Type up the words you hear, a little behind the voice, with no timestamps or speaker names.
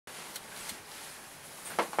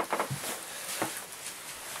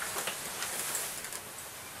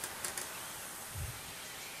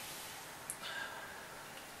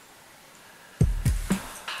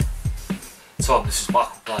Tom, this is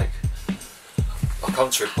Michael Blake. I come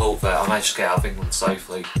to report that I managed to get out of England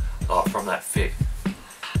safely, like from that thick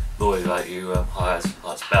lawyer that you hired,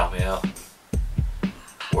 like to bail me out.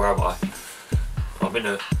 Where am I? I'm in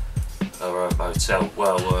a motel.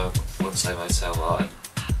 Well, I wouldn't say motel, like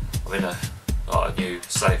I'm in a new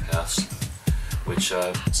safe house, which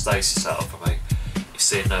Stacey set up for me. It's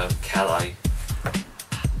in Calais. What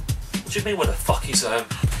do you mean? Where the fuck is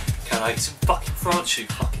Calais? It's in fucking France, you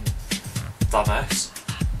fucking dumbass.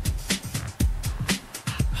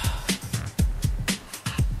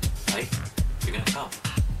 Hey, you're gonna come.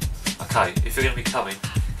 Okay, if you're gonna be coming,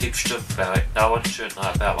 keep shut about it. No one should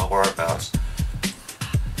know about my whereabouts.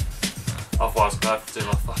 Otherwise, I'm going to have to do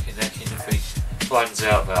my fucking neck in if he finds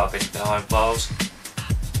out that I've been behind bars.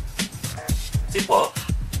 Did what?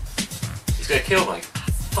 He's gonna kill me.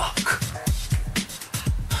 Fuck.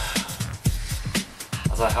 I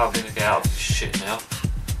don't know how I'm gonna get out of this shit now.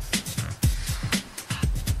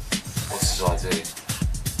 What's his idea?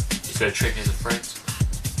 He's gonna treat me as a friend?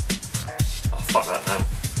 Oh, fuck that now.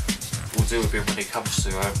 We'll deal with him when he comes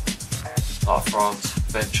to France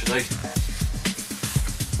eventually.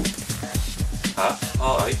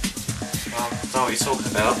 Party? Don't know what you're talking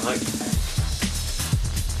about, mate.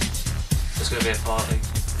 There's going to be a party.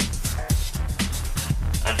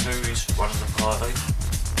 And who is running the party?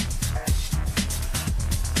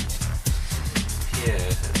 Pierre,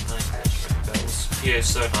 name that's ringing bells. Pierre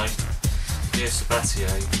surname. Pierre Sabatia.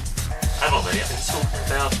 Hang on a minute, I've been talking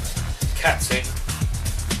about Captain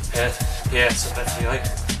Pierre Sabatia.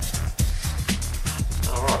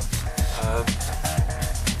 Alright.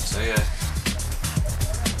 So yeah.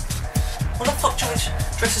 What the fuck do you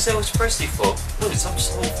dress as Elvis Presley for? What, it's some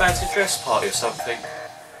small fancy dress party or something?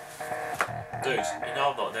 Dude, you know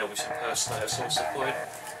I'm not an Elvis impersonator, so what's the point?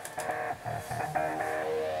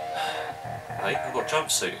 Hey, I've got a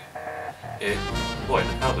jumpsuit here. What, in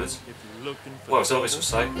the cupboard? Well, as Elvis would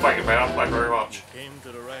say, thank you man, thank you very much.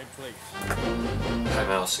 Okay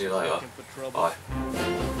man, I'll see you later. Bye.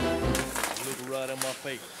 Look right in my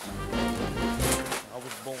face. I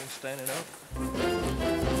was born standing up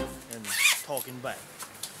and talking back.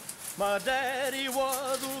 My daddy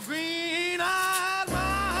was a green-eyed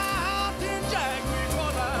mountain jack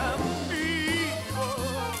because I'm evil.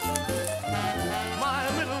 My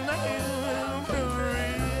middle name is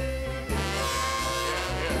Ray.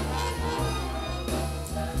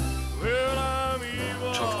 Well, I'm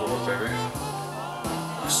evil. Chocolate berry.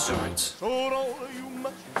 Restaurant. So don't you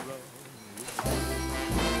mess around.